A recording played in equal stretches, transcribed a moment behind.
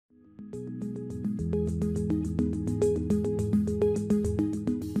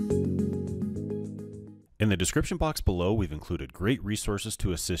In the description box below, we've included great resources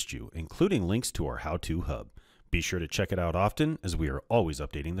to assist you, including links to our how-to hub. Be sure to check it out often, as we are always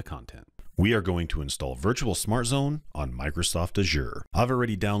updating the content. We are going to install Virtual SmartZone on Microsoft Azure. I've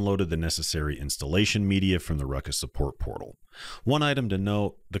already downloaded the necessary installation media from the Ruckus support portal. One item to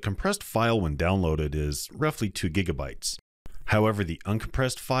note, the compressed file when downloaded is roughly 2 gigabytes. However, the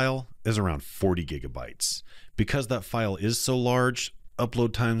uncompressed file is around 40 gigabytes. Because that file is so large,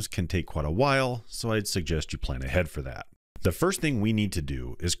 upload times can take quite a while, so I'd suggest you plan ahead for that. The first thing we need to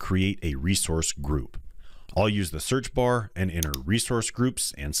do is create a resource group. I'll use the search bar and enter resource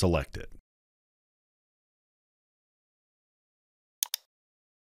groups and select it.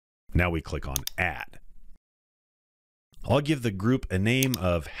 Now we click on Add. I'll give the group a name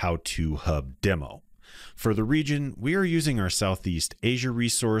of How to Hub Demo. For the region, we are using our Southeast Asia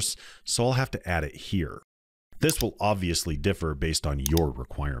resource, so I'll have to add it here. This will obviously differ based on your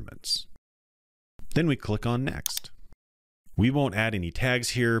requirements. Then we click on Next. We won't add any tags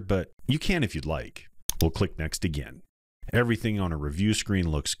here, but you can if you'd like. We'll click Next again. Everything on a review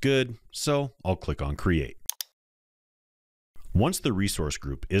screen looks good, so I'll click on Create. Once the resource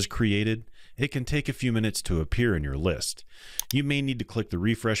group is created, it can take a few minutes to appear in your list. You may need to click the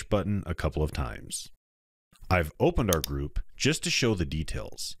refresh button a couple of times. I've opened our group just to show the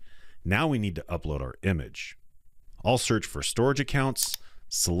details. Now we need to upload our image. I'll search for storage accounts,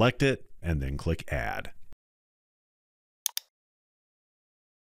 select it, and then click Add.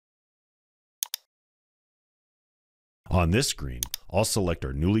 On this screen, I'll select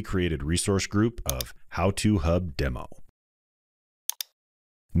our newly created resource group of How to Hub Demo.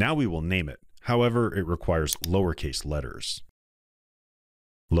 Now we will name it. However, it requires lowercase letters.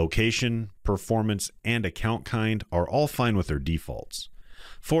 Location, performance, and account kind are all fine with their defaults.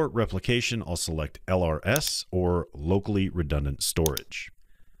 For replication, I'll select LRS or locally redundant storage.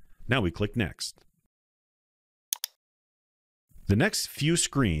 Now we click Next. The next few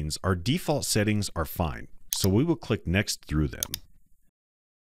screens, our default settings are fine, so we will click Next through them.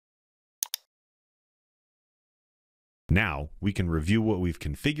 Now we can review what we've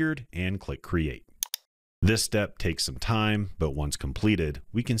configured and click Create. This step takes some time, but once completed,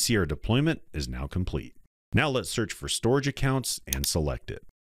 we can see our deployment is now complete. Now let's search for storage accounts and select it.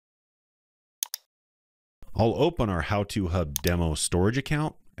 I'll open our How to Hub Demo storage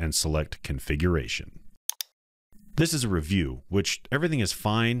account and select Configuration. This is a review, which everything is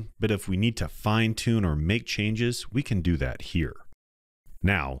fine, but if we need to fine-tune or make changes, we can do that here.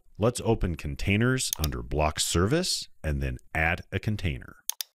 Now, let's open Containers under Block Service and then add a container.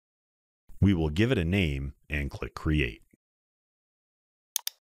 We will give it a name and click Create.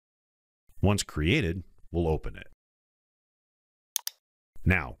 Once created, we'll open it.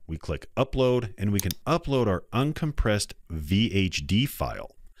 Now, we click Upload and we can upload our uncompressed VHD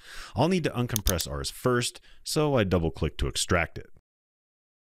file. I'll need to uncompress ours first, so I double-click to extract it.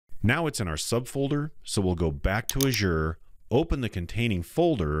 Now it's in our subfolder, so we'll go back to Azure, open the containing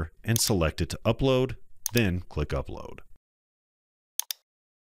folder, and select it to upload, then click Upload.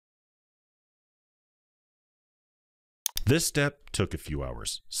 This step took a few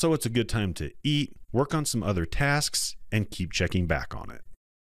hours, so it's a good time to eat, work on some other tasks, and keep checking back on it.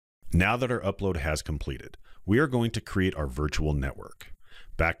 Now that our upload has completed, we are going to create our virtual network.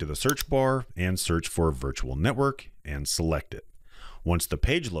 Back to the search bar and search for Virtual Network and select it. Once the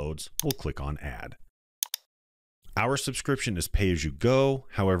page loads, we'll click on Add. Our subscription is pay-as-you-go,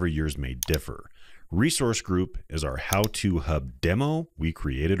 however yours may differ. Resource group is our How to Hub Demo we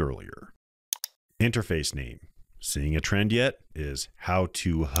created earlier. Interface name, seeing a trend yet, is How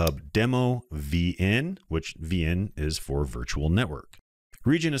to Hub Demo VN, which VN is for Virtual Network.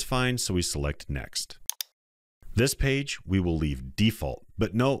 Region is fine, so we select Next. This page we will leave default,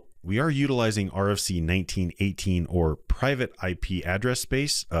 but note we are utilizing RFC 1918 or private IP address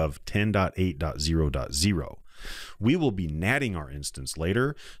space of 10.8.0.0. We will be natting our instance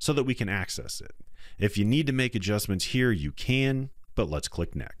later so that we can access it. If you need to make adjustments here, you can, but let's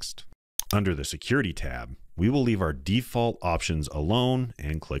click Next. Under the Security tab, we will leave our default options alone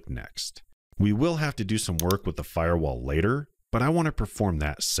and click Next. We will have to do some work with the firewall later, but I want to perform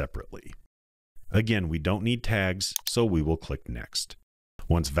that separately. Again, we don't need tags, so we will click Next.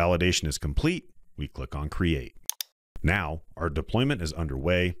 Once validation is complete, we click on Create. Now, our deployment is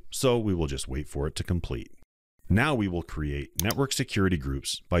underway, so we will just wait for it to complete. Now we will create network security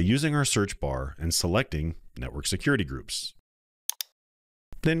groups by using our search bar and selecting Network Security Groups.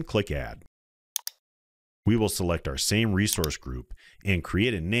 Then click Add. We will select our same resource group and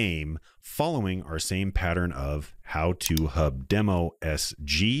create a name following our same pattern of How to Hub Demo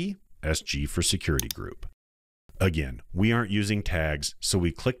SG, SG for Security Group. Again, we aren't using tags, so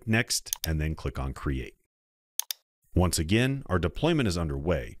we click Next and then click on Create. Once again, our deployment is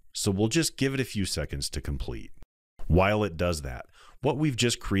underway, so we'll just give it a few seconds to complete. While it does that, what we've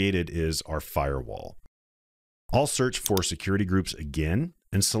just created is our firewall. I'll search for security groups again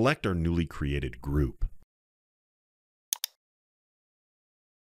and select our newly created group.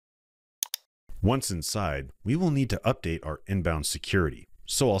 Once inside, we will need to update our inbound security,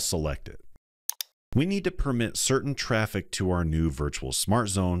 so I'll select it. We need to permit certain traffic to our new virtual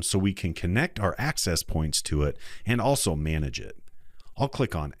SmartZone so we can connect our access points to it and also manage it. I'll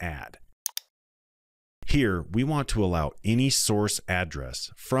click on Add. Here, we want to allow any source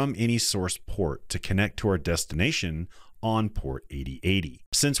address from any source port to connect to our destination on port 8080.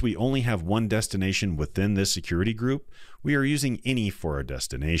 Since we only have one destination within this security group, we are using any for our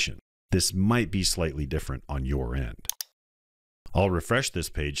destination. This might be slightly different on your end. I'll refresh this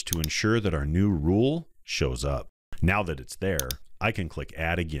page to ensure that our new rule shows up. Now that it's there, I can click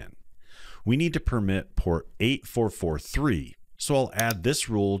Add again. We need to permit port 8443, so I'll add this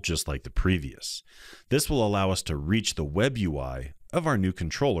rule just like the previous. This will allow us to reach the web UI of our new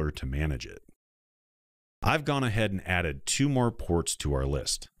controller to manage it. I've gone ahead and added 2 more ports to our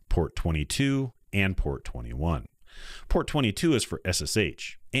list, port 22 and port 21. Port 22 is for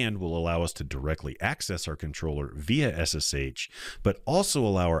SSH and will allow us to directly access our controller via SSH, but also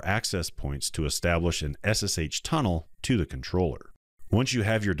allow our access points to establish an SSH tunnel to the controller. Once you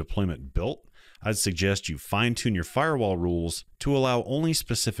have your deployment built, I'd suggest you fine-tune your firewall rules to allow only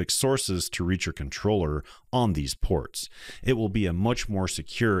specific sources to reach your controller on these ports. It will be a much more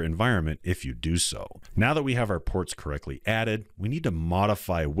secure environment if you do so. Now that we have our ports correctly added, we need to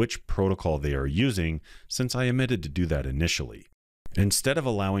modify which protocol they are using, since I omitted to do that initially. Instead of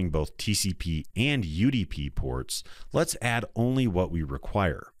allowing both TCP and UDP ports, let's add only what we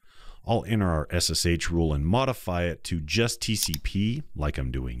require. I'll enter our SSH rule and modify it to just TCP like I'm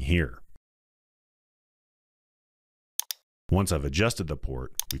doing here. Once I've adjusted the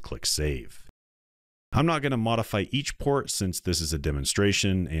port, we click Save. I'm not going to modify each port since this is a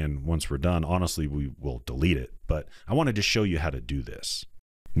demonstration, and once we're done, honestly, we will delete it, but I wanted to show you how to do this.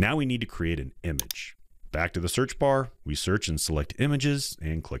 Now we need to create an image. Back to the search bar, we search and select Images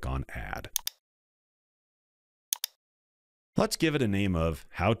and click on Add. Let's give it a name of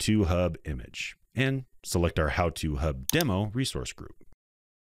How To Hub Image and select our How To Hub Demo resource group.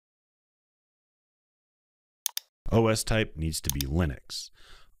 OS type needs to be Linux.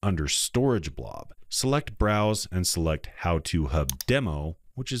 Under Storage Blob, select Browse and select How To Hub Demo,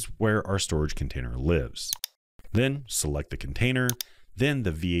 which is where our storage container lives. Then select the container, then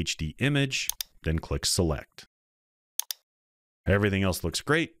the VHD image, then click Select. Everything else looks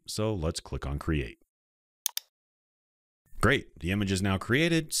great, so let's click on Create. Great, the image is now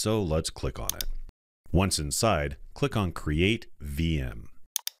created, so let's click on it. Once inside, click on Create VM.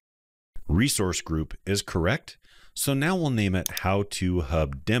 Resource group is correct, so now we'll name it How To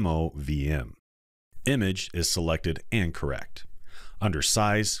Hub Demo VM. Image is selected and correct. Under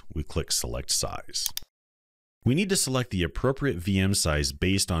Size, we click Select Size. We need to select the appropriate VM size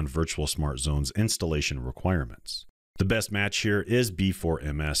based on Virtual SmartZone's installation requirements. The best match here is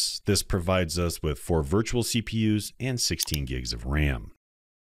B4MS. This provides us with 4 virtual CPUs and 16 gigs of RAM.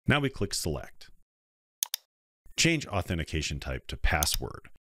 Now we click Select. Change authentication type to password.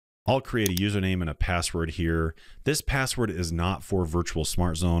 I'll create a username and a password here. This password is not for Virtual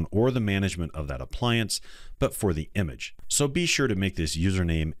SmartZone or the management of that appliance, but for the image. So be sure to make this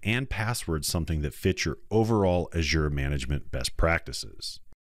username and password something that fits your overall Azure management best practices.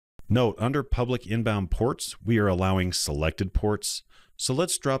 Note, under public inbound ports, we are allowing selected ports. So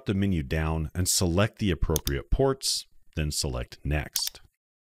let's drop the menu down and select the appropriate ports, then select Next.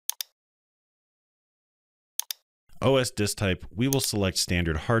 OS disk type, we will select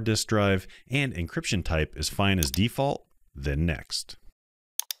standard hard disk drive, and encryption type is fine as default, then Next.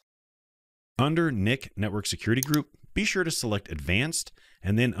 Under NIC Network Security Group, be sure to select Advanced,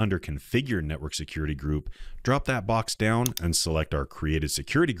 and then under Configure Network Security Group, drop that box down and select our created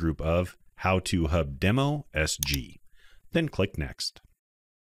security group of How To Hub Demo SG. Then click Next.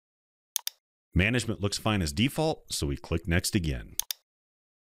 Management looks fine as default, so we click Next again.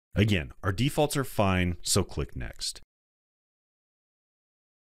 Again, our defaults are fine, so click Next.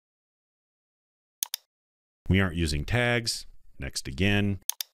 We aren't using tags, Next again.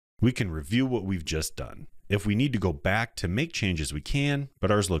 We can review what we've just done. If we need to go back to make changes, we can, but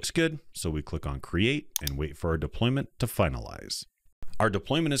ours looks good, so we click on Create and wait for our deployment to finalize. Our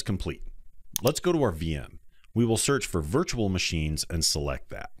deployment is complete. Let's go to our VM. We will search for virtual machines and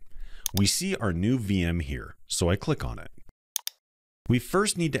select that. We see our new VM here, so I click on it. We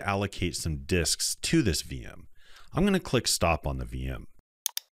first need to allocate some disks to this VM. I'm going to click Stop on the VM.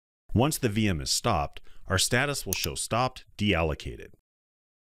 Once the VM is stopped, Our status will show stopped, deallocated.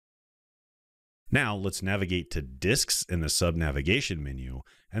 Now let's navigate to Disks in the sub-navigation menu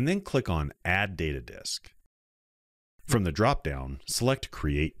and then click on Add Data Disk. From the drop-down, select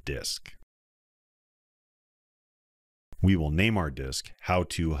Create Disk. We will name our disk How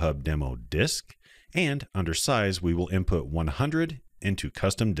to Hub Demo Disk, and under size we will input 100 into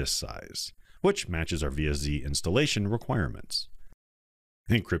custom disk size, which matches our vSZ installation requirements.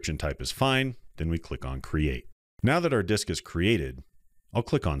 Encryption type is fine, then we click on Create. Now that our disk is created, I'll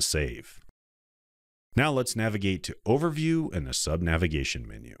click on Save. Now let's navigate to Overview in the sub-navigation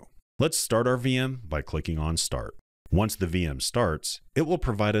menu. Let's start our VM by clicking on Start. Once the VM starts, it will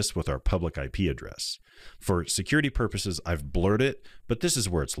provide us with our public IP address. For security purposes, I've blurred it, but this is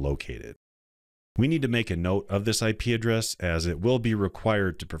where it's located. We need to make a note of this IP address as it will be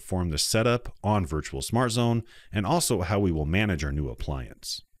required to perform the setup on Virtual SmartZone and also how we will manage our new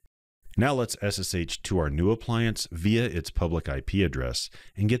appliance. Now let's SSH to our new appliance via its public IP address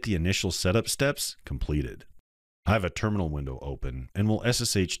and get the initial setup steps completed. I have a terminal window open and will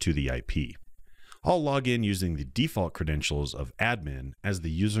SSH to the IP. I'll log in using the default credentials of admin as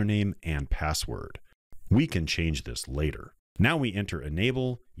the username and password. We can change this later. Now we enter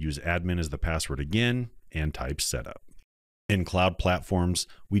enable, use admin as the password again, and type setup. In cloud platforms,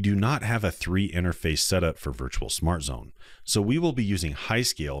 we do not have a 3-interface setup for Virtual SmartZone, so we will be using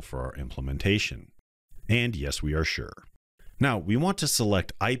High-Scale for our implementation. And yes, we are sure. Now we want to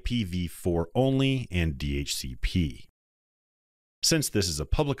select IPv4 only and DHCP. Since this is a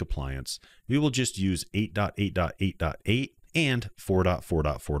public appliance, we will just use 8.8.8.8 and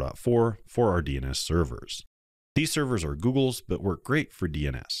 4.4.4.4 for our DNS servers. These servers are Google's but work great for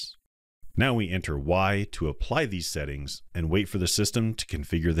DNS. Now we enter Y to apply these settings and wait for the system to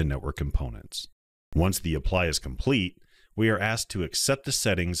configure the network components. Once the apply is complete, we are asked to accept the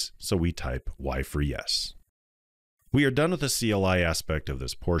settings, so we type Y for yes. We are done with the CLI aspect of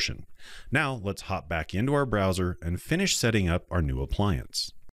this portion. Now let's hop back into our browser and finish setting up our new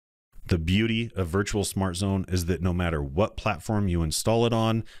appliance. The beauty of Virtual SmartZone is that no matter what platform you install it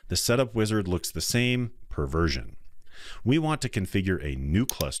on, the setup wizard looks the same per version. We want to configure a new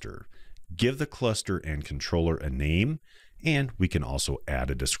cluster, give the cluster and controller a name, and we can also add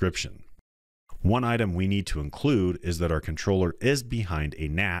a description. One item we need to include is that our controller is behind a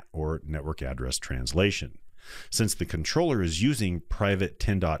NAT or network address translation. Since the controller is using private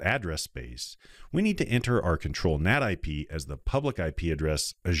 10.address space, we need to enter our control NAT IP as the public IP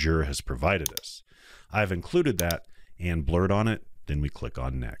address Azure has provided us. I've included that and blurred on it, then we click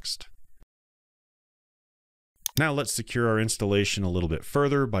on Next. Now let's secure our installation a little bit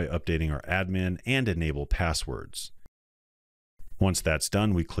further by updating our admin and enable passwords. Once that's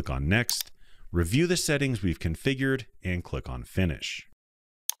done, we click on Next, review the settings we've configured, and click on Finish.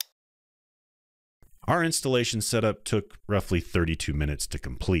 Our installation setup took roughly 32 minutes to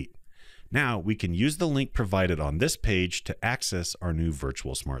complete. Now we can use the link provided on this page to access our new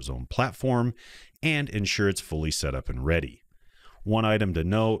Virtual SmartZone platform and ensure it's fully set up and ready. One item to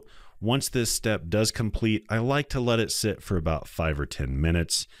note, once this step does complete, I like to let it sit for about 5 or 10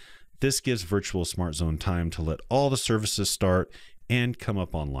 minutes. This gives Virtual SmartZone time to let all the services start and come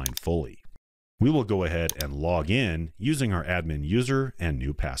up online fully. We will go ahead and log in using our admin user and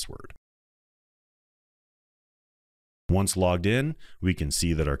new password. Once logged in, we can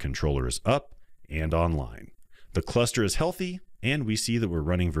see that our controller is up and online. The cluster is healthy, and we see that we're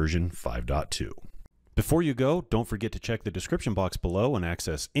running version 5.2. Before you go, don't forget to check the description box below and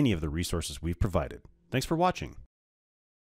access any of the resources we've provided. Thanks for watching.